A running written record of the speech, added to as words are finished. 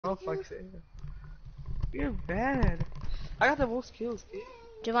Oh fuck it. You're bad. I got the most kills, kid.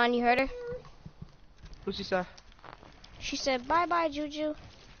 Javon, you heard her? What she say? She said, bye bye, Juju.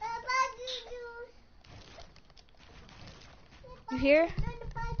 You hear?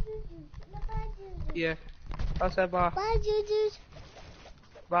 Yeah. I said bye. Bye, Juju.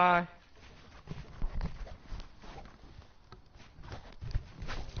 Bye.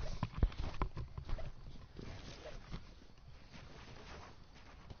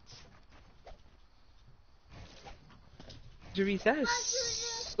 Javis, that is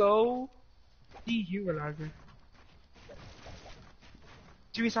so dehumanizing.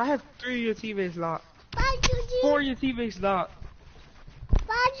 Javis, I have 3 of your teammates locked. Bye, Juju. 4 of your teammates locked.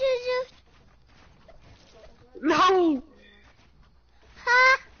 Bye, Juju. No!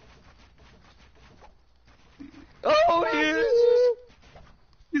 Ha! Oh, Bye, yeah! Juju.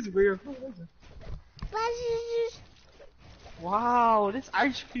 He's weird. Bye, Juju. Wow, this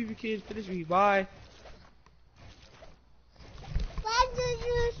ice cream kid finished me. Bye. Bye,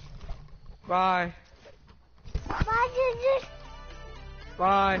 Juju. Bye. Bye, Juju.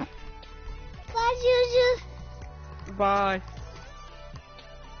 Bye. Bye, Juju. Bye.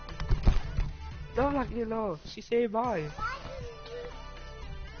 No, like, you know, she said bye.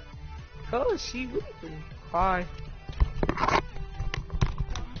 Oh, she weeping. Bye.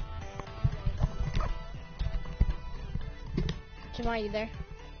 Javon, you there?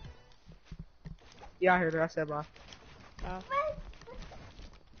 Yeah, I heard her. I said bye. Oh.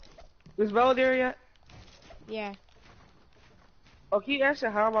 Was Bella there yet? Yeah. Oh, can you ask her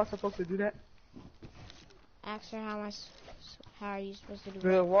how am I supposed to do that? Ask her how are you supposed to do The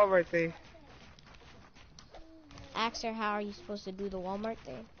that? Walmart thing. Ask her how are you supposed to do the Walmart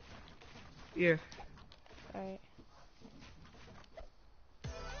thing? Yeah. Alright.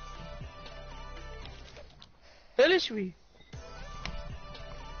 Finish me.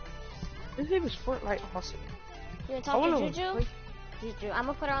 His name is Fortnite awesome. You wanna talk to Juju? Juju, I'm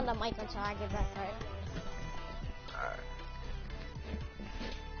gonna put her on the mic until I get back, right?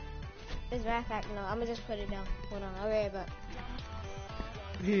 It's backpack, no, I'm gonna just put it down. Hold on, I'll be right back.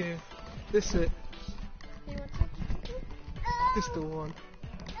 Yeah. This it. You wanna talk to Juju? This the one.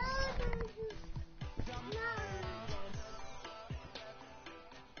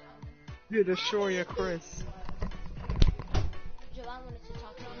 You're the Shoria Chris. Javon wanted to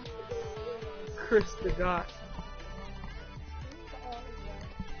talk to you. Chris the God.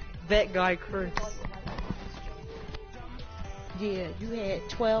 That guy Chris. Yeah, you had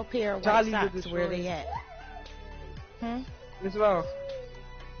 12 pair of white Jolly socks. Where they at? As well.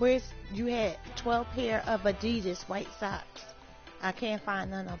 Where's you had 12 pair of Adidas white socks? I can't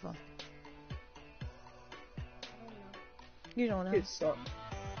find none of them. You don't know. It sucks.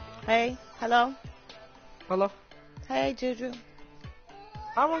 Hey, hello. Hello? Hey, Juju.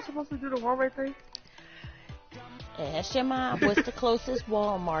 How am I supposed to do the Walmart thing? Ask your mom what's the closest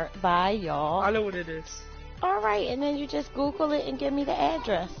Walmart by y'all. I know what it is. All right, and then you just Google it and give me the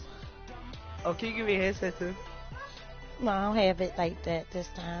address. Oh, can you give me a headset too? No, I don't have it like that this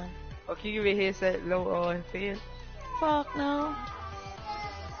time. Oh, can you give me a headset, no fan? Fuck no.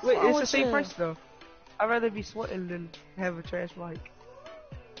 Wait, What's wrong it's the with same you? price though. I'd rather be sweating than have a trash mic.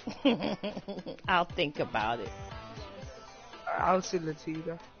 I'll think about it. I'll send it to you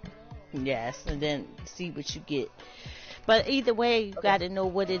though. Yes, and then see what you get. But either way, you got to know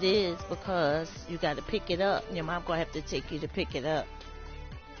what it is because you got to pick it up. Your mom gonna have to take you to pick it up.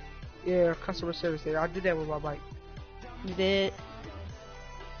 Yeah, customer service there. I did that with my bike. You did?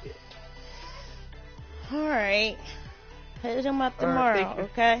 All right. Hit them up tomorrow, thank you.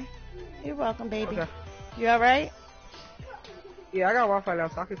 okay? You're welcome, baby. Okay. You all right? Yeah, I got Wi-Fi now,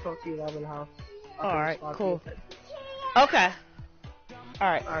 so I can talk to you while I'm in the house. All right, respond to cool. your text. Okay. All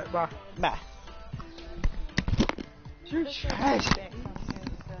right. All right, bye. Bye. You're trash.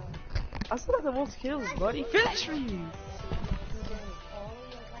 I still have the most kills, buddy. Finish me.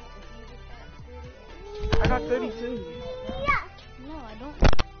 I got 32. No, I don't.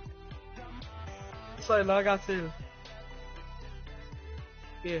 Sorry, no, I got 2.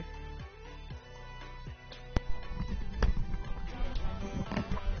 Yeah.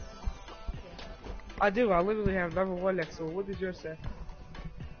 I do. I literally have number 1 next to it. What did yours say?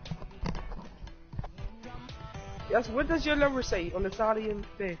 Yes. What does your number say on the side of your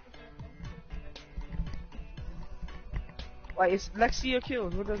thing? Like it's next to your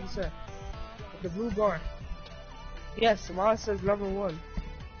kills. What does it say? The blue bar. Yes, mine says number 1.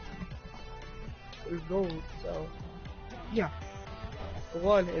 It's gold. So yeah, the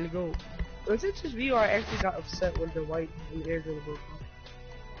 1 and the gold. Was it just me or I actually got upset when the white and the Arizona broke off?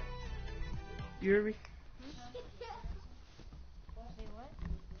 You hear me?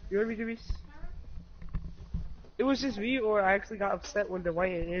 You heard me, Jimmy? It was just me, or I actually got upset when the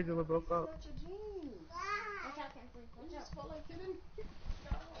White and Angela broke up.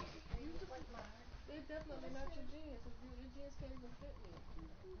 They're definitely not your jeans. Your jeans can't even fit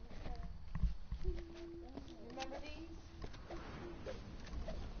me. Remember these?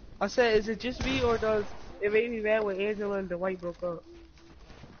 I said, is it just me, or does it make me mad when Angela and the White broke up?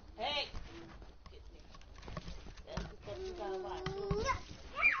 Hey! That's the stuff you gotta watch.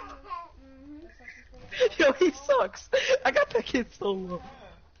 Yo, he sucks. I got that kid so low.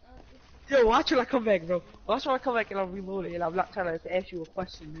 Yo, watch when I come back, bro. Watch when I come back and I'm reloading and I'm not trying to ask you a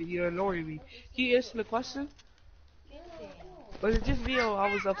question, but you're ignoring me. Can you answer the question? Was it just me, or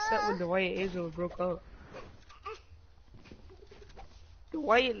I was upset when the White and Angela broke up? The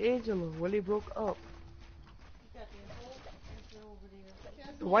White and Angela, when they broke up.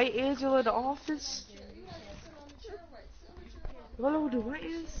 The White Angela, the office. You don't know who the White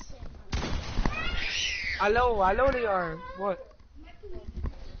is? I know they are. What?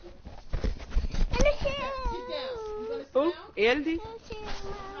 Who? Andy?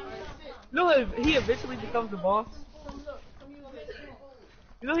 No, he eventually becomes the boss.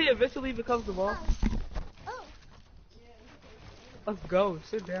 You know he eventually becomes the boss? Let's go,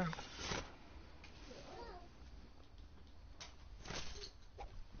 sit down.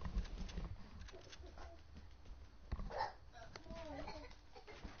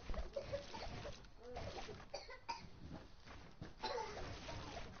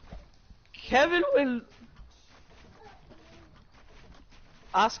 Kevin will...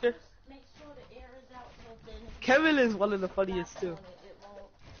 Oscar? Kevin is one of the funniest too.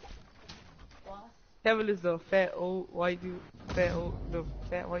 Kevin is the fat old white dude. The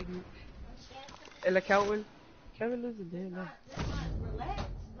fat white dude. And the Calvin. Kevin isn't there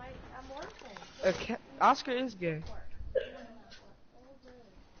now. Oscar is gay.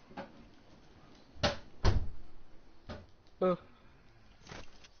 Oh.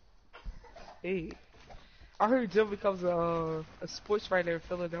 Hey. I heard Jim becomes a sports writer in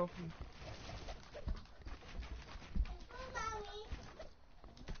Philadelphia.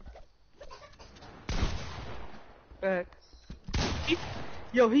 Facts.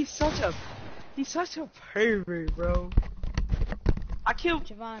 He's such a pervert, bro. I killed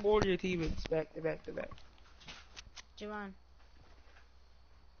Javon. 4 of your teammates back to back to back. Javon.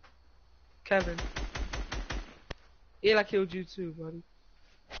 Kevin. And I killed you too, buddy.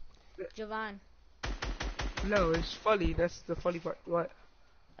 Javon. No, it's funny. That's the funny part. What?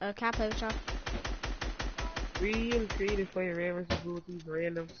 Can't play with y'all. We and creative player ran versus blue with these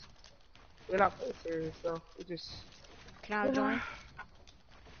randoms. We're not playing serious, so we just. Can I join?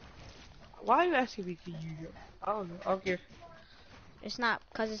 Why are you asking me? Can you? I don't know. I don't care. It's not,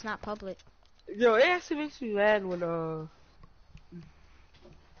 cause it's not public. Yo, it actually makes me mad when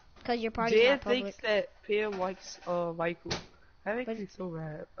Cause your party's Jan not public. thinks that Pam likes Michael. That makes me so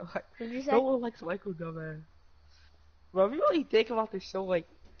mad. Like, What did you say? no one likes Michael, dumbass. Bro, if you really think about this show, like,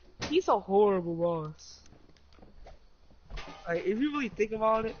 he's a horrible boss. Like, if you really think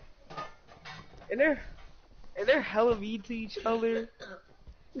about it, and they're hella mean to each other.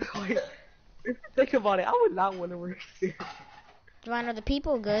 Like, if you think about it, I would not want to work there. Javon, are the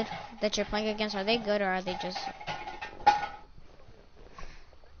people good that you're playing against? Are they good or are they just?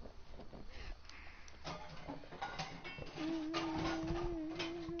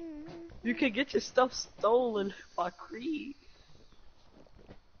 You can get your stuff stolen by Creed.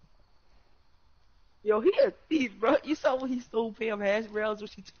 Yo, he a thief, bro. You saw when he stole Pam hash browns when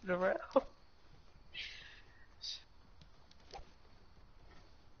she turned around.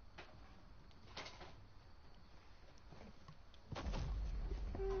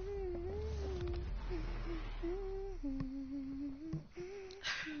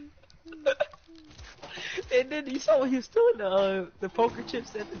 And then you saw when he was stealing the poker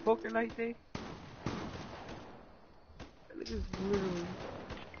chips at the poker night thing. That nigga's literally.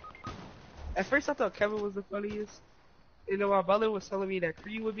 At first I thought Kevin was the funniest. You know, my brother was telling me that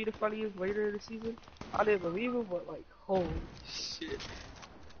Creed would be the funniest later in the season. I didn't believe him, but like, holy shit.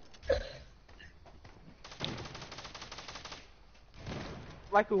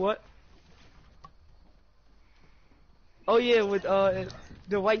 Michael, what? Oh yeah, with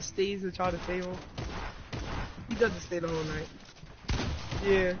the White stays and try to save him. He doesn't stay the whole night.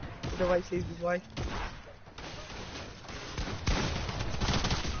 Yeah, the White saves his wife.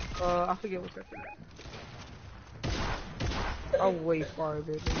 I forget what's after that. I'm way far a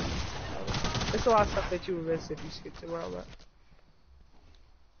bit. There's a lot of stuff that you would miss if you skip to where I'm at.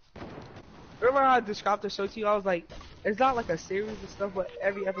 Remember how I described the show to you? I was like, it's not like a series of stuff, but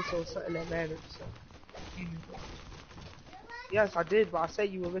every episode is something that matters. So. Yes, I did, but I said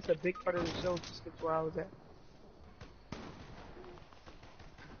you would miss a big part of the show to skip to where I was at.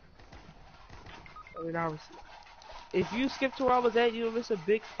 I mean, obviously. If you skip to where I was at, you would miss a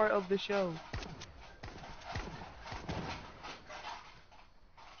big part of the show.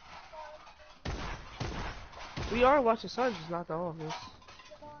 We are watching Sun, just not the office.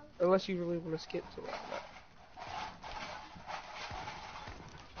 Unless you really want to skip to it.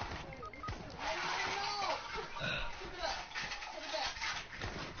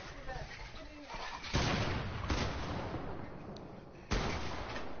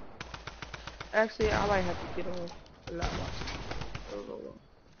 Actually, I might have to get on a lot watching. I don't know why.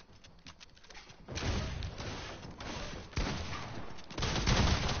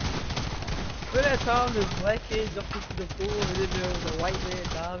 Remember that time this black kid jumped into the pool and then there was a white man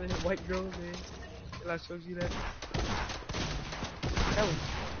diving and a white girl there? And I showed you that? That was...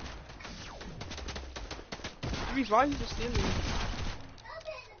 Reese, why are you just standing there?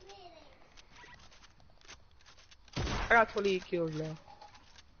 I got 28 kills now.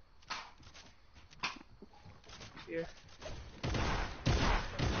 Here.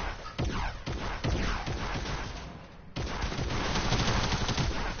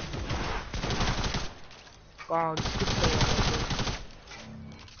 Wow, just took so long.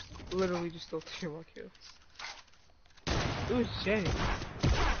 Literally just stole 3 more kills. It was Jay.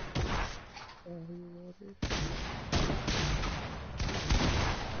 Oh, he wanted.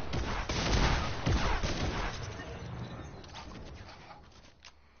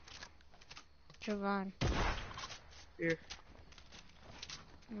 Javon. Here.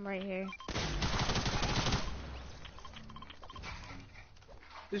 I'm right here.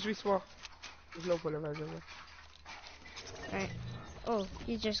 Just respawn. There's no point in running away. Alright. Oh,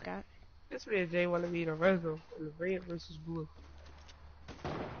 he just got. This man Jay wanted me to wrestle in the red versus blue.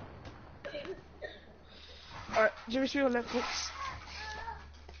 Alright, Jimmy Street on Netflix.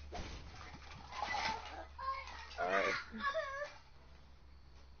 Alright.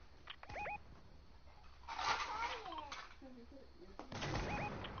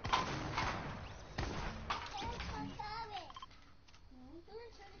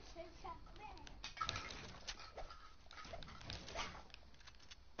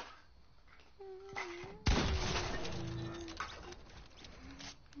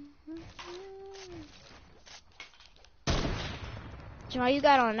 Jamal, you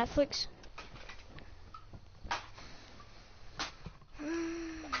got it on Netflix?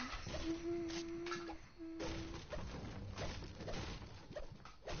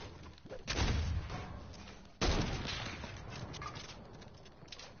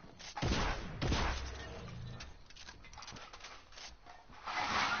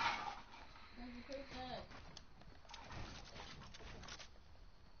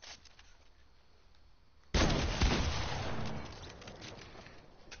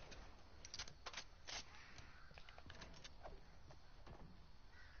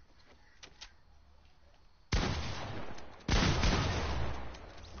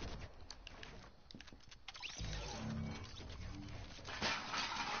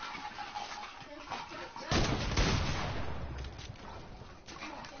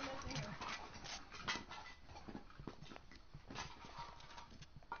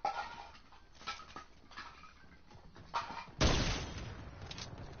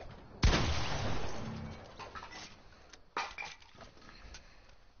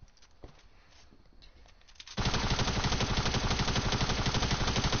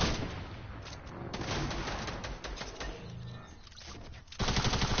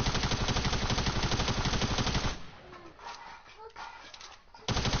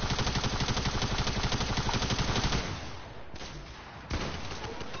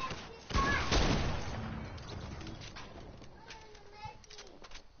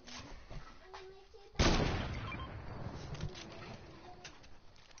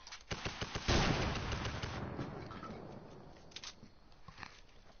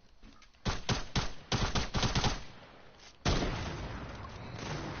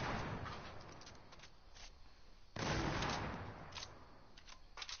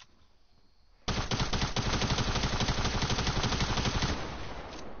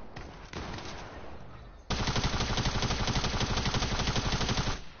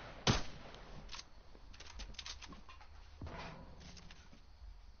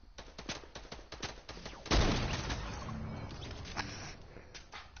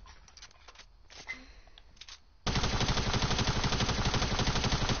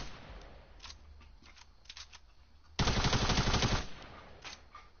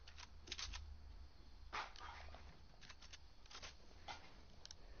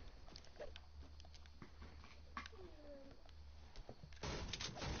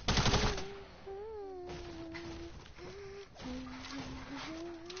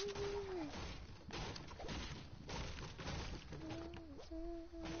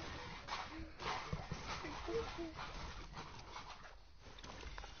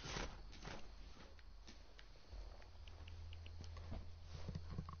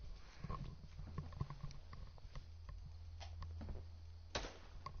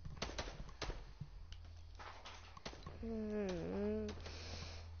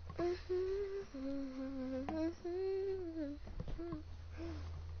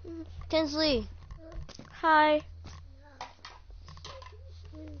 Kinsley. Hi.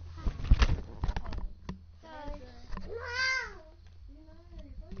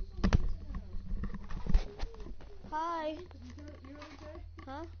 Hi. You heard him, Jay?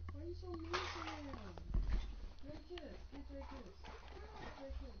 Huh? Why are you so mean to him? Give him a kiss. Give Jay a kiss. Give Jay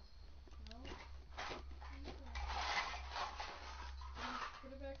a kiss. No? Okay.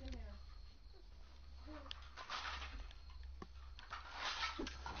 Put it back in there.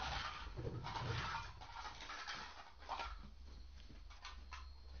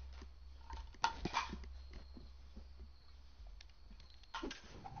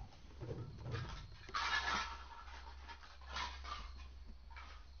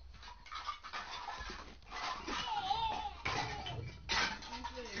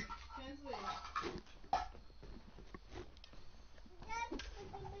 Kinsley.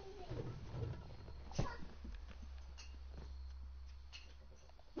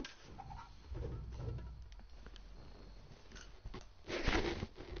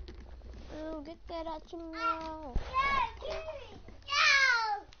 Oh, get that out your mouth.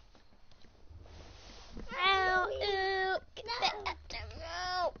 Ow, ew. Get that out your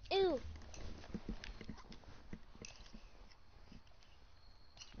mouth. Ew.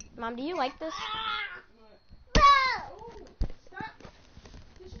 Mom, do you like this? What? Oh, stop.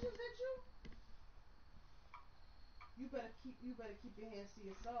 Did she just hit you? You better keep your hands to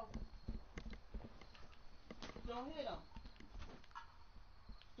yourself. Don't hit him.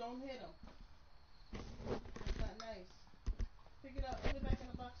 Don't hit him. That's not nice. Pick it up. Put it back in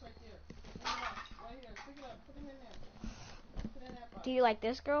the box right there. In the box. Right here. Pick it up. Put him in there. Put it in that box. Do you like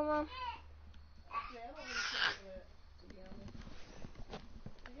this girl, Mom? Yeah, I don't really care for that, to be honest.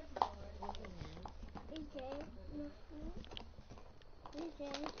 I guess it's alright. Nothing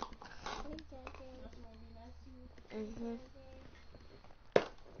won't be nice to you. Mm-hmm.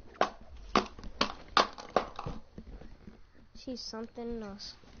 She's something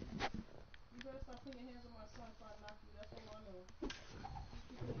else. You better stop putting your hands on my son before I knock you. That's all I know. You keep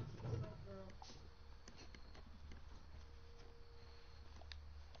your hands to yourself, girl.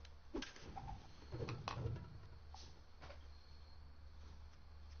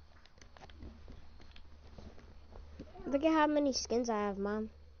 Look at how many skins I have, Mom.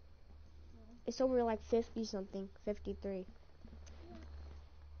 It's over like 50 something, 53.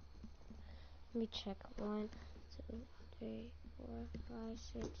 Let me check. 1, 2, 3, 4, 5,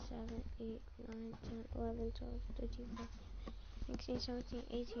 6, 7, 8, 9, 10, 11, 12, 13, 14, 16, 17,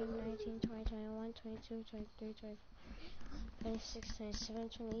 18, 19, 20, 21, 22, 23, 24, 26, 27,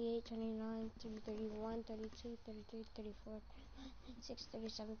 28, 29, 30, 31, 32, 33, 34, 36,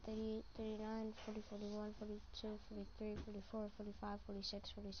 37, 38, 39, 40, 41, 42, 43, 44, 45,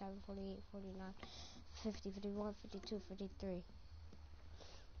 46, 47, 48, 49, 50, 51, 52, 53.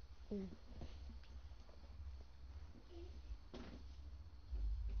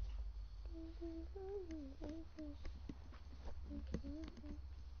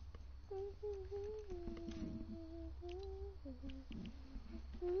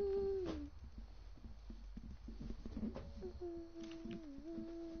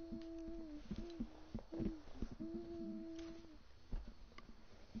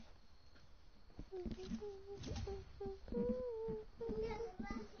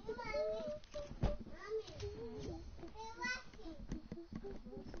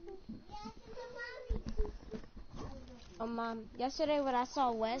 Mom, yesterday when I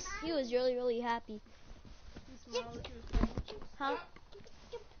saw Wes, he was really, really happy. He smiled at you, was playing with you. Huh?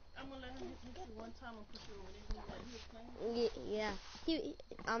 I'm gonna let him hit you one time and push you over. Then he's gonna be like, he was playing with you. Yeah.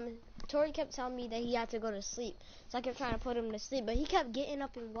 Tori kept telling me that he had to go to sleep. So I kept trying to put him to sleep, but he kept getting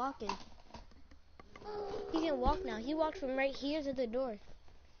up and walking. He can walk now. He walked from right here to the door.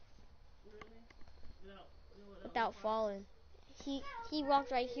 Really? Without falling. He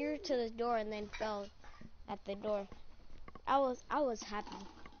walked right here to the door and then fell at the door. I was happy.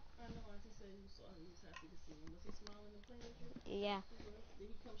 I know, Auntie said he was happy to see him. Was he smiling and playing with you? Yeah. He was? Did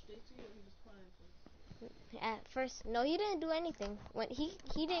he come straight to you or he was crying first? At first, no, he didn't do anything. When he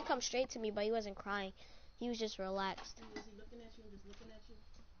didn't come straight to me, but he wasn't crying. He was just relaxed. Was he looking at you and just looking at you?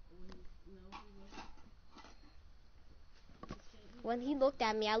 Or was he, no, he wasn't. When he looked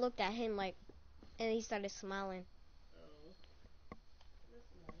at me, I looked at him like, and he started smiling. Oh,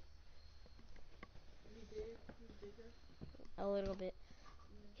 that's nice. Was he big? He was bigger? A little bit.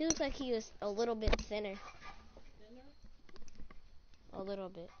 Yeah. He looked like he was a little bit thinner. Thinner? A little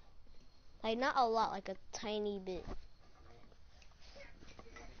bit. Like, not a lot, like a tiny bit.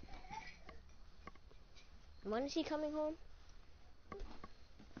 When is he coming home? Soon.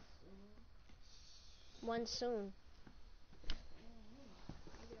 One soon. He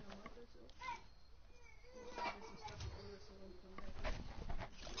got a month or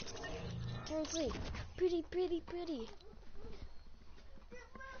Kinsley. Pretty, pretty, pretty.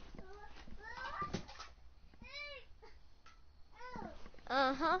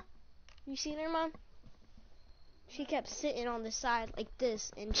 Uh-huh. You seen her, Mom? She kept sitting on the side like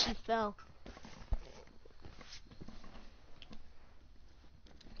this, and she fell.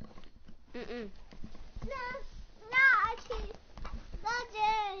 Mm-mm. No, Archie. No,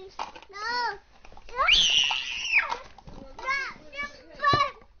 James. No.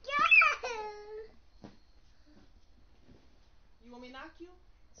 You want me to knock you?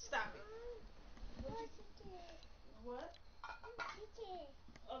 Stop it. What?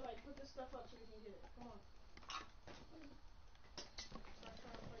 Alright, put this stuff up so we can get it. Come on. Stop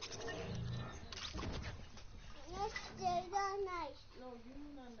trying to fight with me. Nice. No, you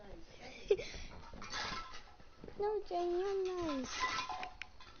not nice. No, Jane, you're nice.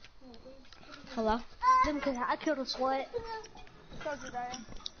 No, put it in. Hello? Because I killed a sweat.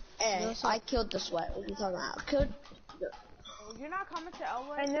 Hey, I killed the sweat. What are you talking about? Killed. You're not coming to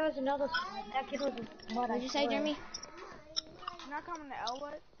Elwood? And there was another sweat. That kid was a sweat. What did you say, Jeremy? You're not coming to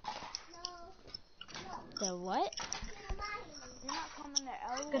Elwood? The what? You're not coming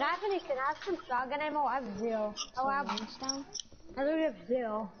to Elwood? Can I have some shotgun ammo? I have zero. Oh, I have down? I literally have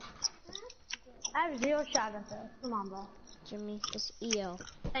zero. I have zero shotgun ammo. Come on, bro. Jeremy, it's EO.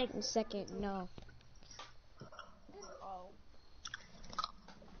 Thank you. Second, no.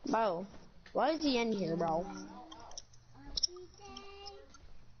 Bro, why is he in here, bro?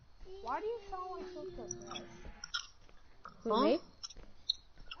 Why do you sound like so depressed? Who, me?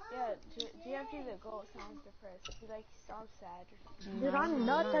 Yeah, GFG the goat sounds depressed. He like sounds sad or something. Dude, I'm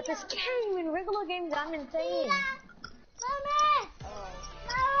nuts at this game. In regular games, I'm insane.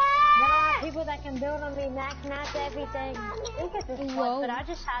 Then I have people that can build on me, max everything. They get this one, but I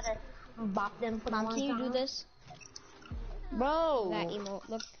just had to bop them for Mom, one can you time. do this? Bro. That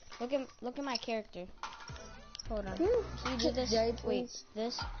emote. Look at my character. Hold on. Can Can you do this? Jay, Wait, please?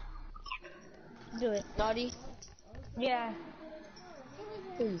 this? Do it. Naughty, Yeah.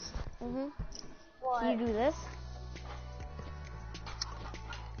 please. What? Can you do this?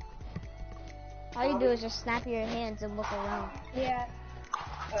 All you do is just snap your hands and look around. Yeah.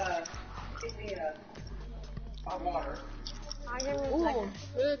 Give me a water. I can Ooh,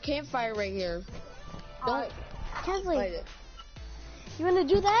 there's a campfire right here. Don't Kinsley, fight it. you wanna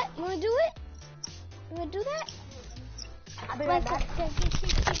do that? You wanna do it? You wanna do that? I'll be right back.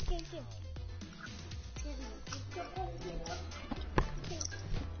 Okay.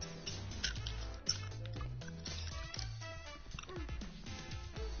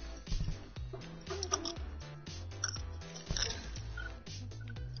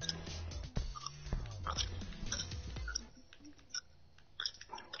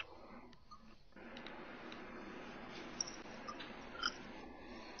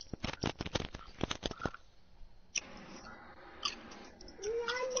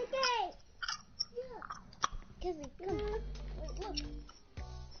 Kinsley, come. Wait, look.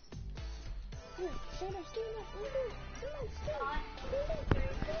 Come on, stand up. Come on,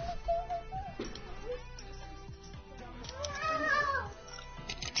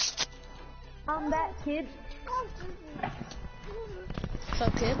 I'm that kid. What's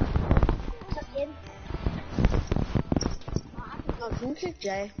up, kid? What's up, kid? Oh, can you kick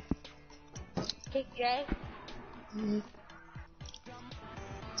Jay? Kick Jay.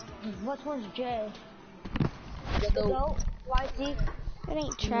 Which one's Jay? The goat. Goat? YT? It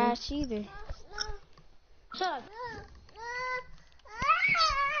ain't trash either. Shut up.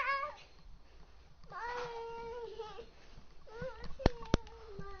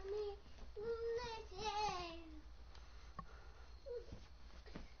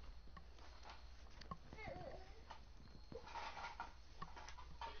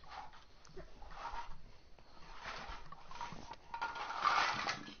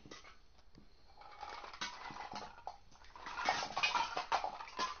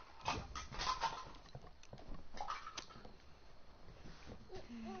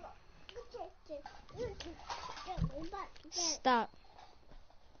 Stop.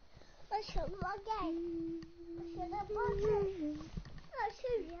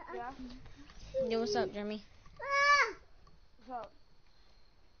 Yeah? Yo, what's up, Jeremy? What's up?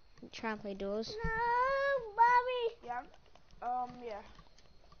 Try and play duels. Yeah? Yeah.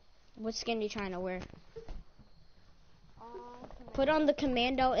 What skin you trying to wear? Um, Put on the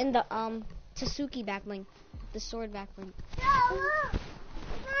commando and the Tsuki backbling. The sword backbling.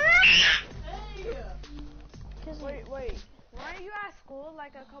 wait. Weren't you at school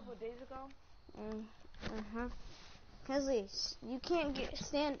like a couple days ago? Uh-huh. Kinsley, you can't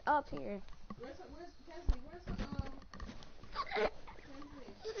stand up here. Where's Kensley? Kensley?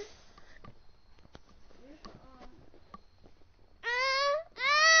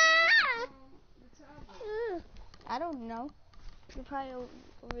 I don't know. You're probably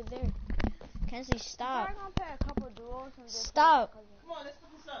over there. Kenzie, stop. I'm gonna play a couple duels and just Stop. Come on, let's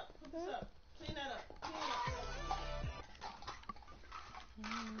put this up. Put this up. Clean that up.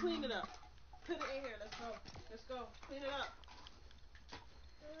 Clean it up. Put it in here. Let's go. Let's go. Clean it up.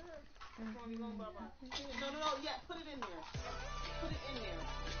 Come on, you going, Baba. No. Yeah, put it in there. Put it in there.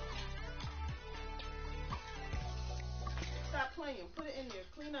 Stop playing. Put it in there.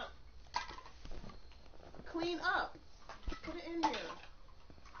 Clean up. Clean up. Put it in here.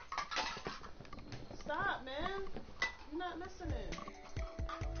 Stop, man. You're not listening.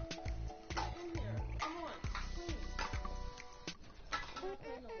 Put it in here. Come on. Clean. I'm not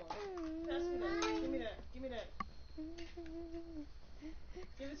playing no more. Pass me that. Give me that. Give me that.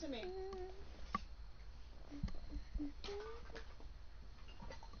 Give it to me.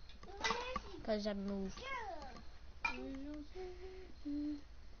 Because I moved. You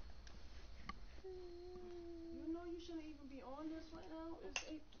know you shouldn't even be on this right now. It's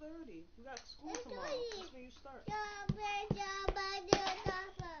 8:30. You got school tomorrow. That's when you start. You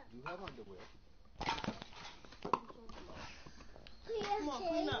have underwear. Come on,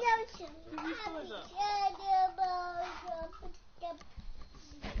 clean up. Clean these toys up.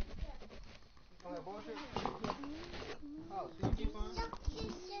 Oh, that bullshit? Oh, so you keep on?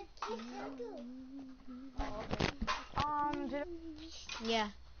 did Yeah.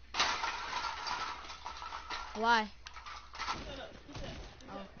 Why? Shut up. Get that.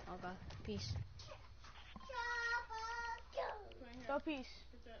 Oh, okay. Peace. Right here. go peace.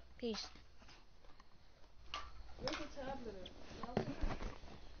 Get that. Peace. Where's the tablet at?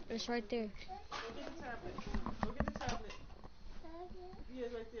 It's right there. Go get the tablet. Go get the tablet. Yeah,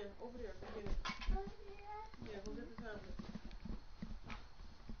 it's right there. Over there. Go get it. Yeah, go get the tablet.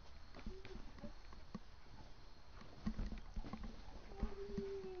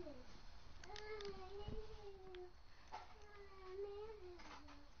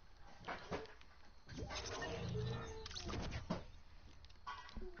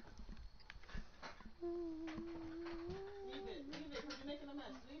 Leave it, because you're making a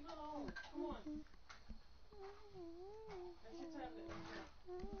mess. Leave it alone. Come on. That's your tablet.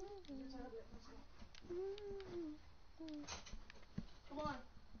 That's your tablet. Let's go. Come on.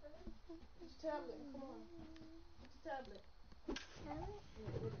 Get your tablet. Come on. Get your tablet. Yeah, get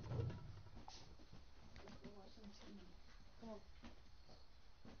it. Let's go watch some TV. Come on.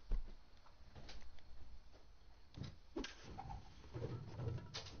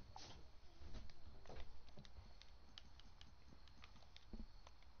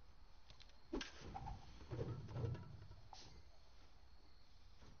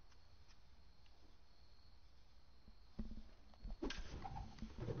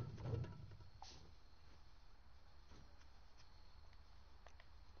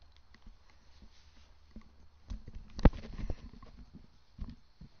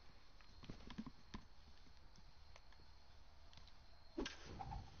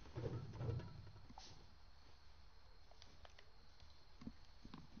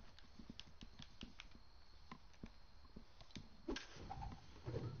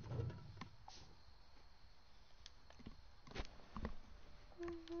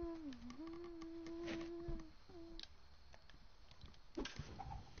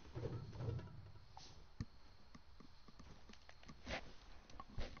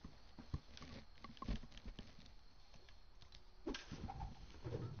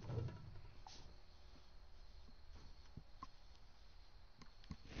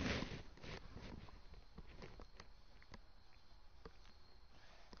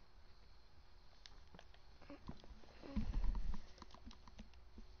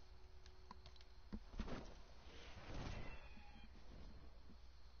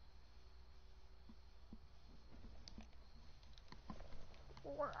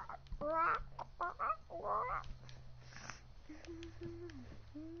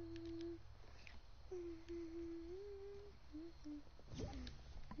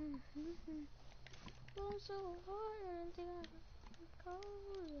 I'm so hard, I think I got the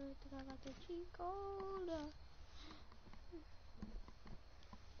cold. I think I got the cheek cold.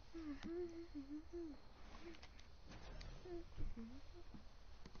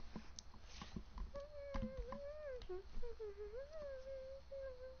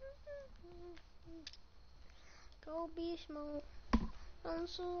 Go beast mode. I'm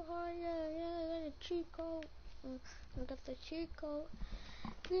so hard, yeah, I got the cheek cold. I got the cheek cold.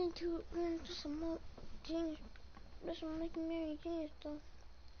 Going to some more things. There's some making Mary Jane stuff.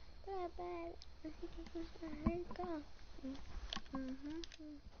 Bad. Here you go.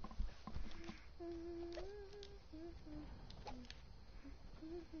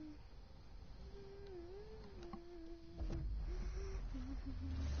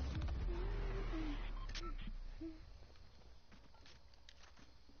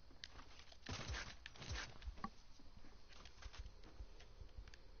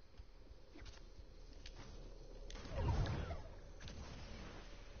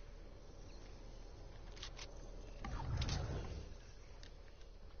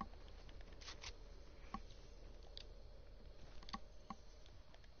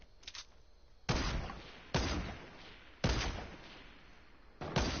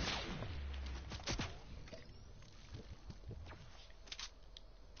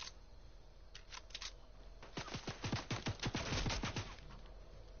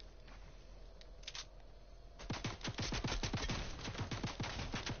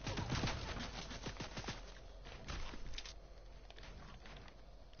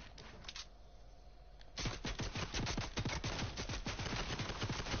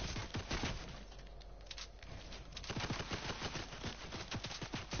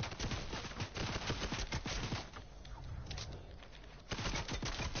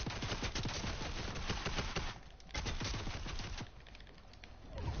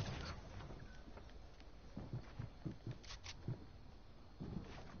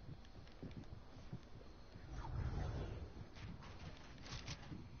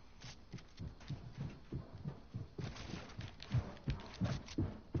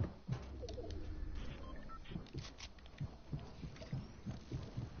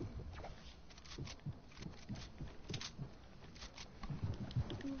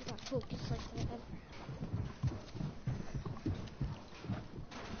 Focus like that.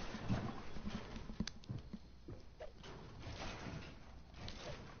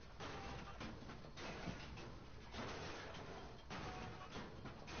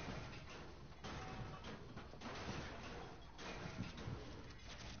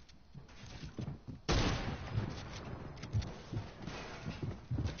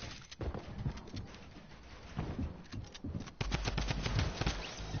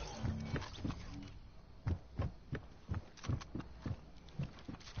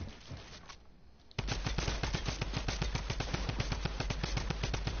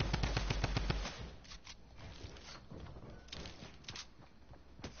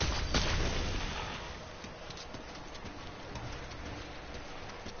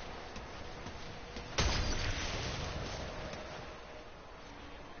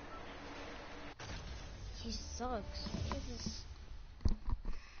 He sucks.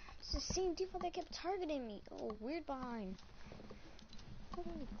 It's the same default that kept targeting me. Oh, weird behind.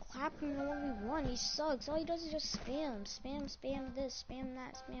 Clapping only one. He sucks. All he does is just spam. Spam this, spam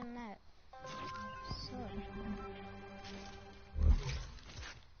that, spam that. Sucks.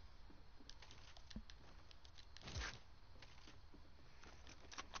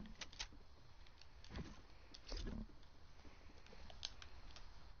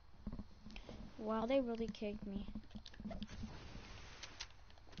 Wow, they really kicked me.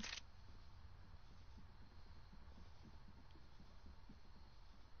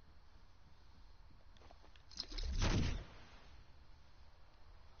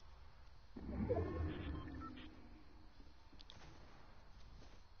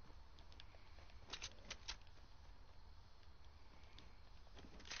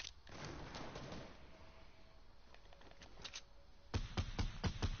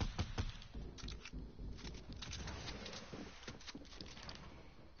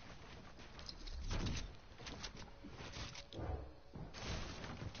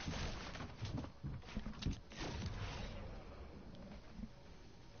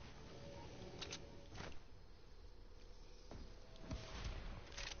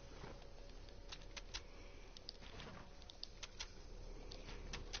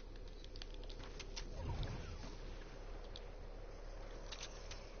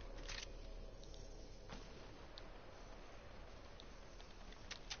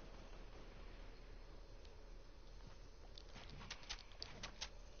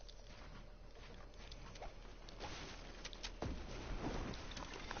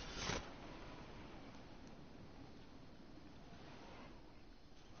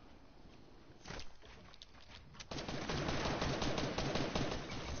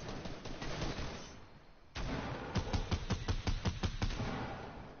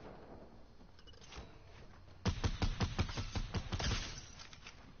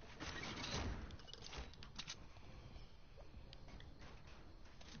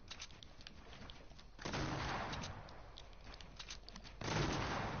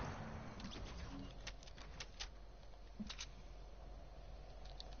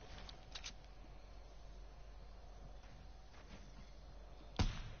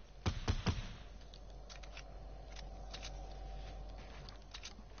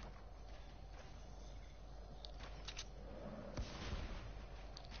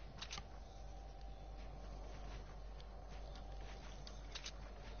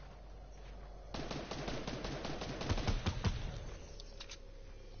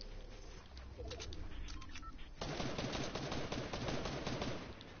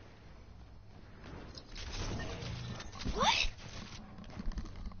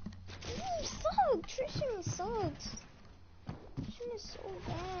 sucks. Christian is so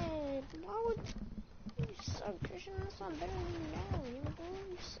bad. Why would you suck, Christian? That's not better than you now. You know,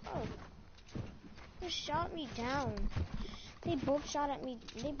 you suck. They shot me down. They both shot at me.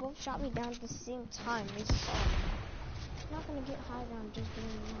 They both shot me down at the same time. They suck. I'm not gonna get high ground just doing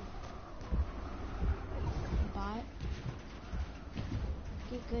that. Bot.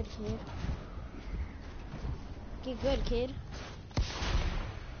 Get good, kid. Get good, kid.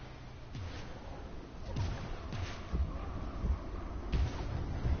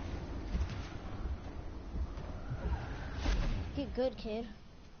 Get good, kid.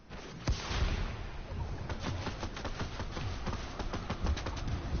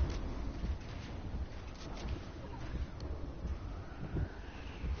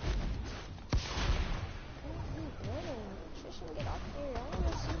 Tristan, get off there. I want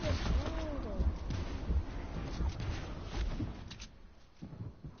to see this hand.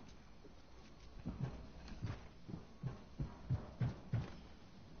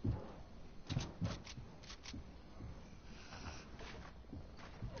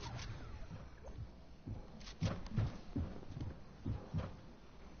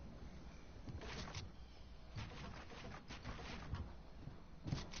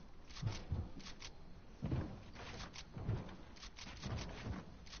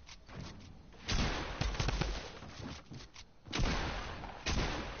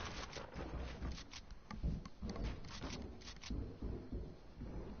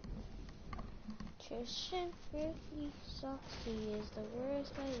 Tristan really sucks. He is the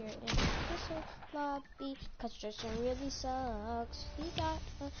worst player in this whole lobby. Cause Tristan really sucks. He got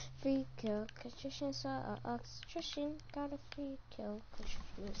a free kill. Cause Tristan sucks. Tristan got a free kill. Cause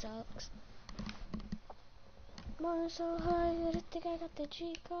Tristan sucks. Mine is so high that I think I got the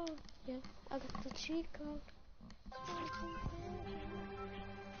cheat code. Yeah, I got the cheat code.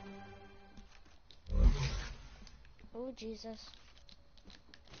 Oh, Jesus.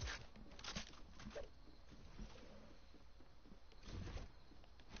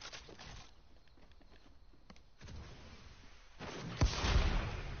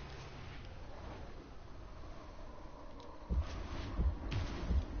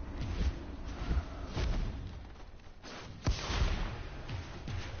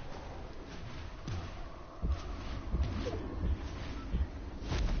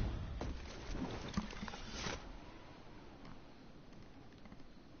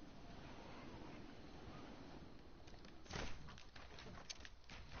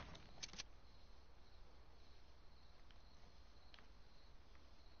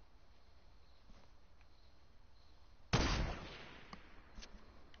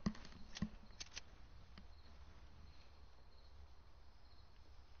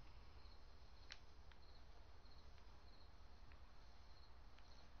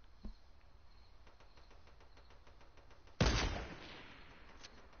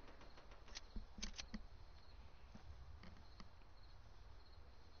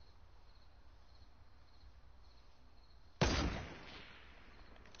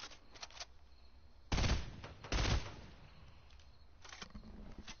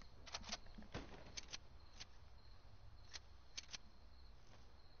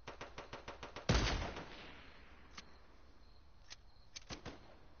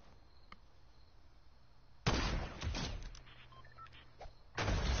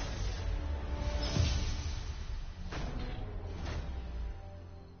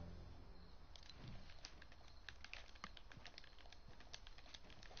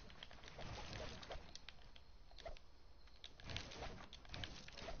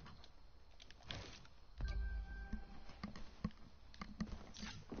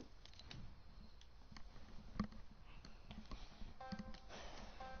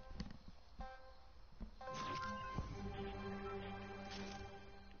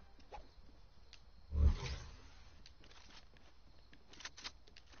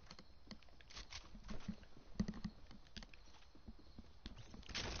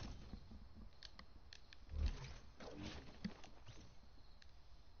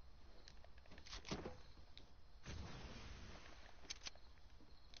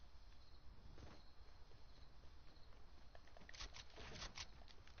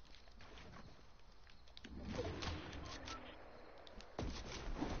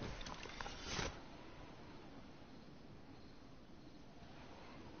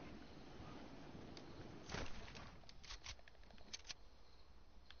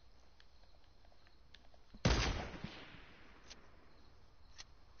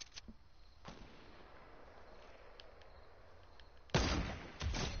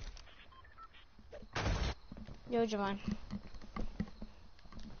 Yo, Javon.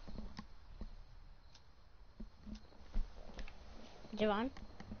 Javon?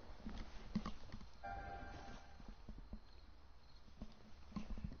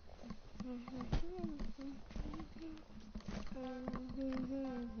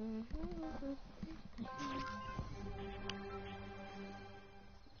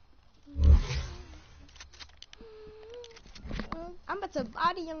 I'm about to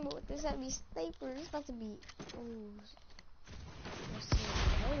body him with this heavy stapler. It's about to be. Ooh. Let's see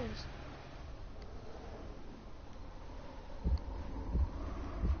what it is.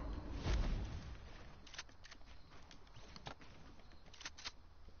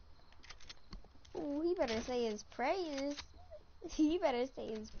 Ooh, he better say his prayers. He better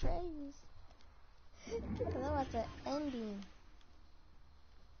say his prayers. Cause I'm about to end him.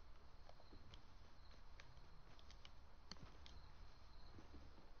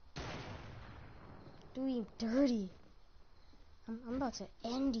 Do him dirty. I'm about to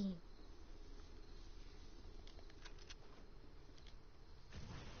end him.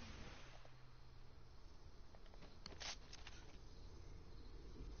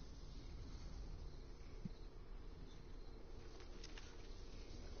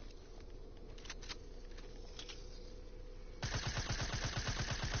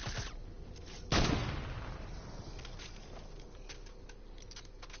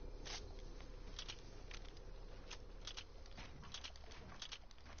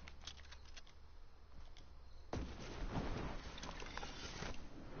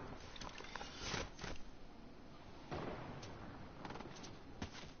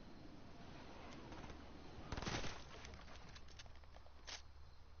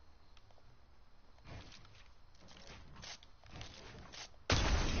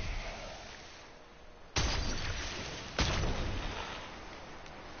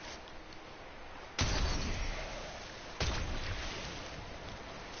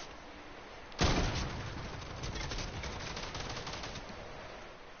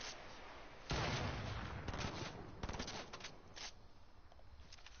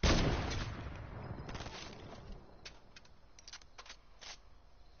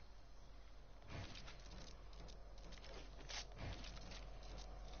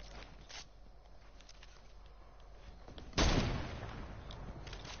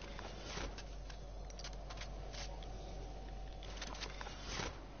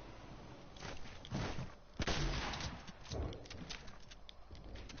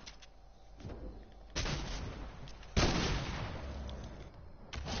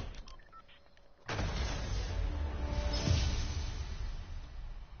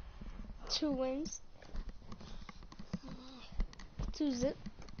 Two wins. 2 zip.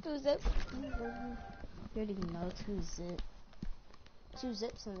 2 zip. You already know 2 zip. 2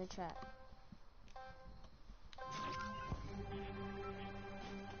 zips in the trap.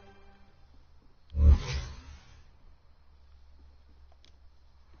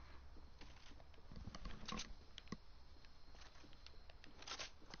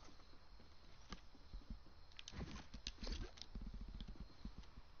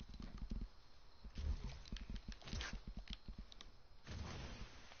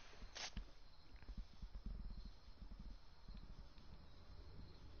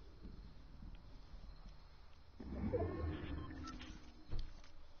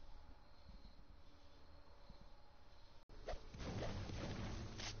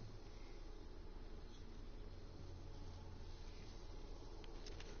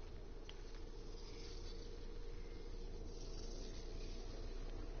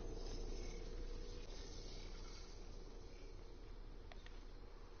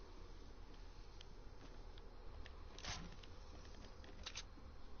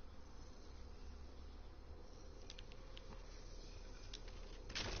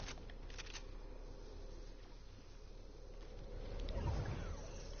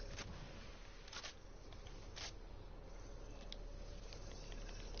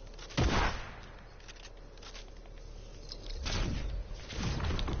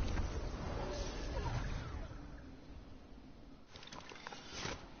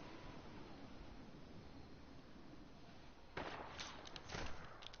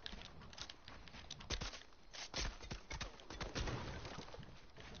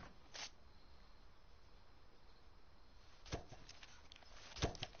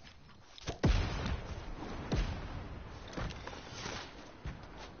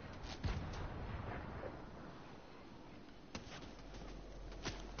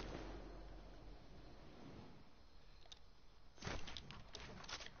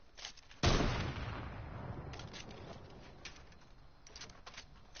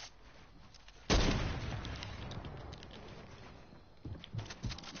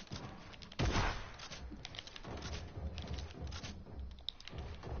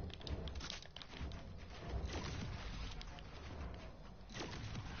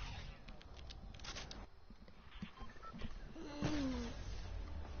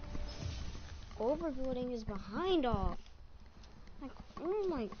 overbuilding his behind off. Like, oh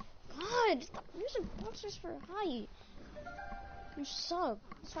my god, stop using boxers for height. You suck.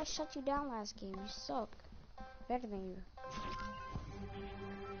 That's why I shut you down last game. You suck. Better than you.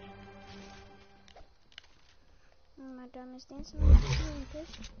 My diamond's dancing on the ceiling,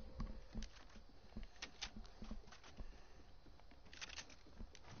 bitch.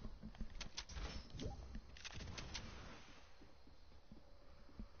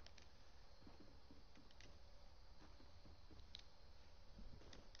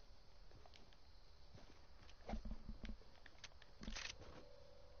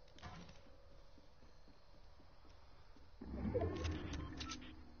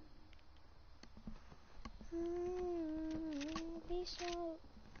 Be slow.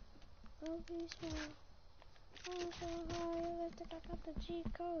 Oh, be slow. I'm so high, I got the G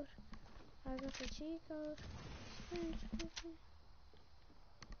code. I got the G code.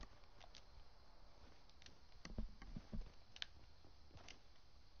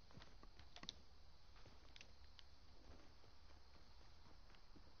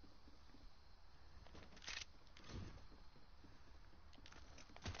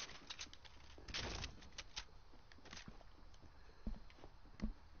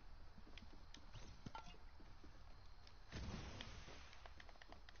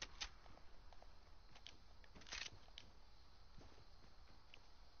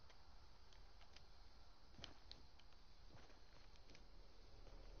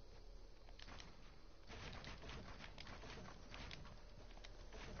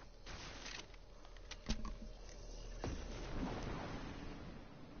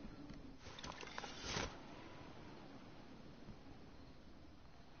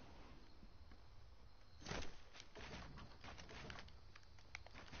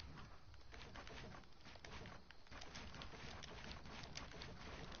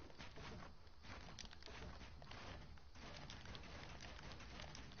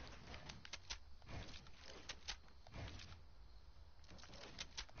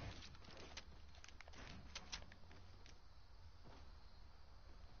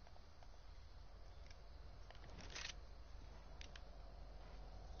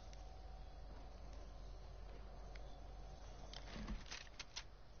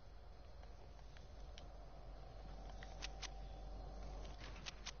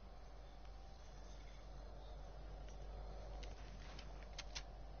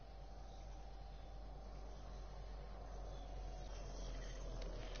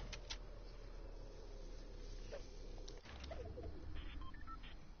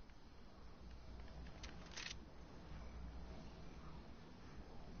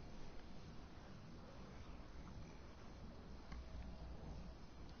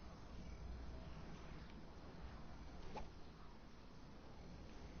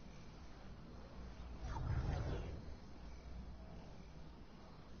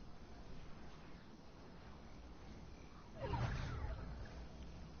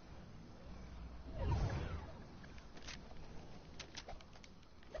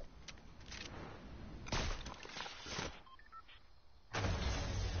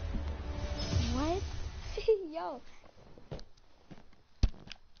 What? Yo.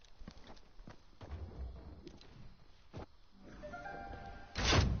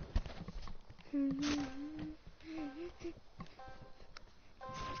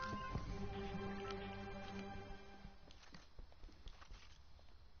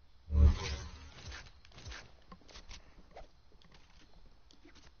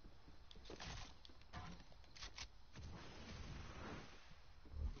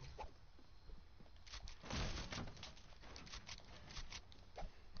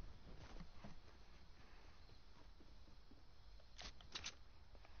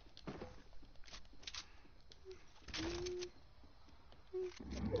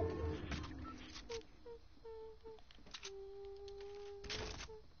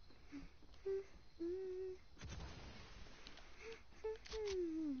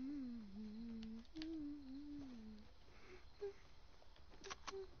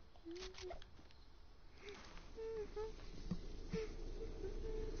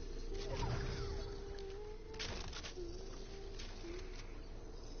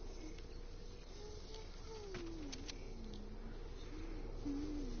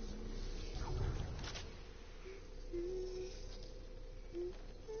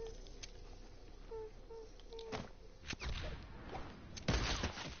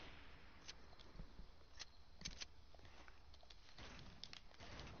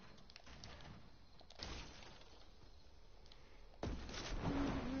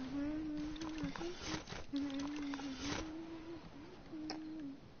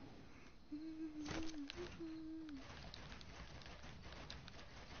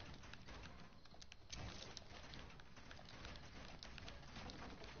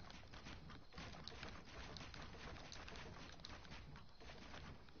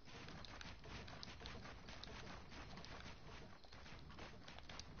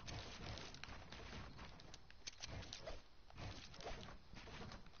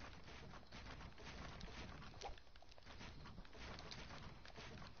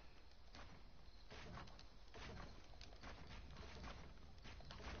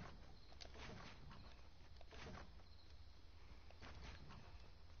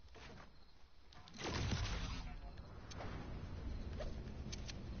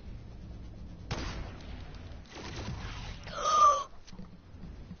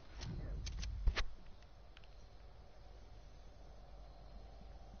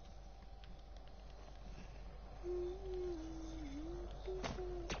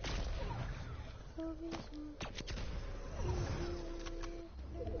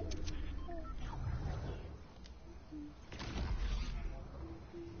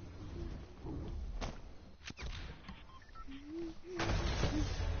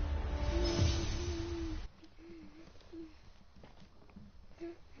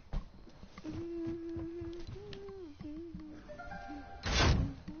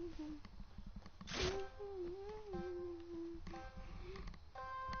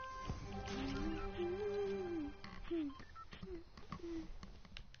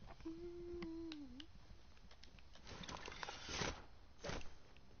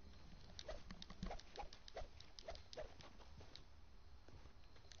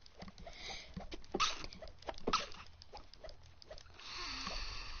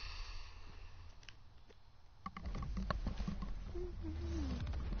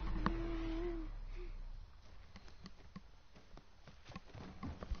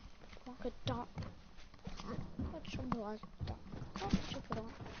 Good dog. What you want? What you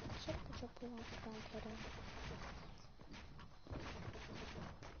want? What you want? Kiddo.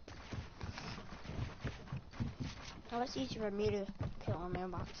 Now it's easy for me to kill him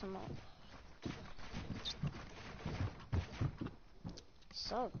and box him up.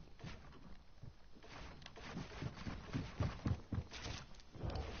 So.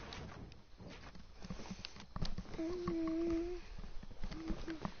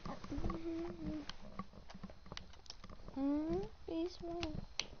 Be small.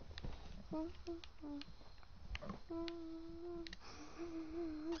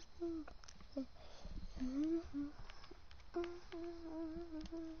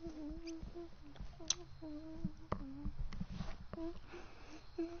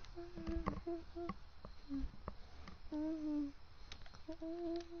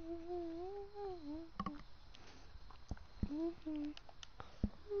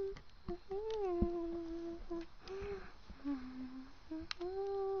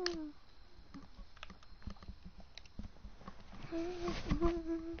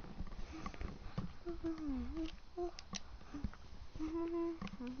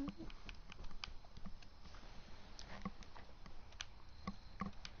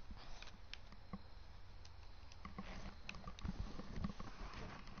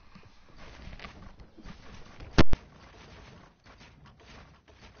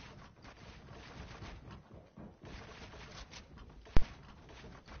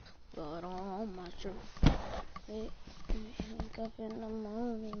 But on my shirt, wake up in the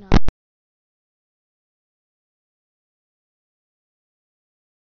morning.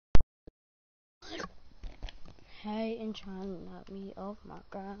 Hey, and trying to knock me off my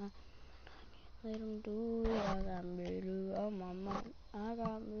grind. Let them do it. I got murder on my mind. I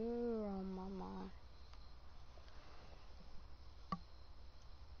got murder on my mind.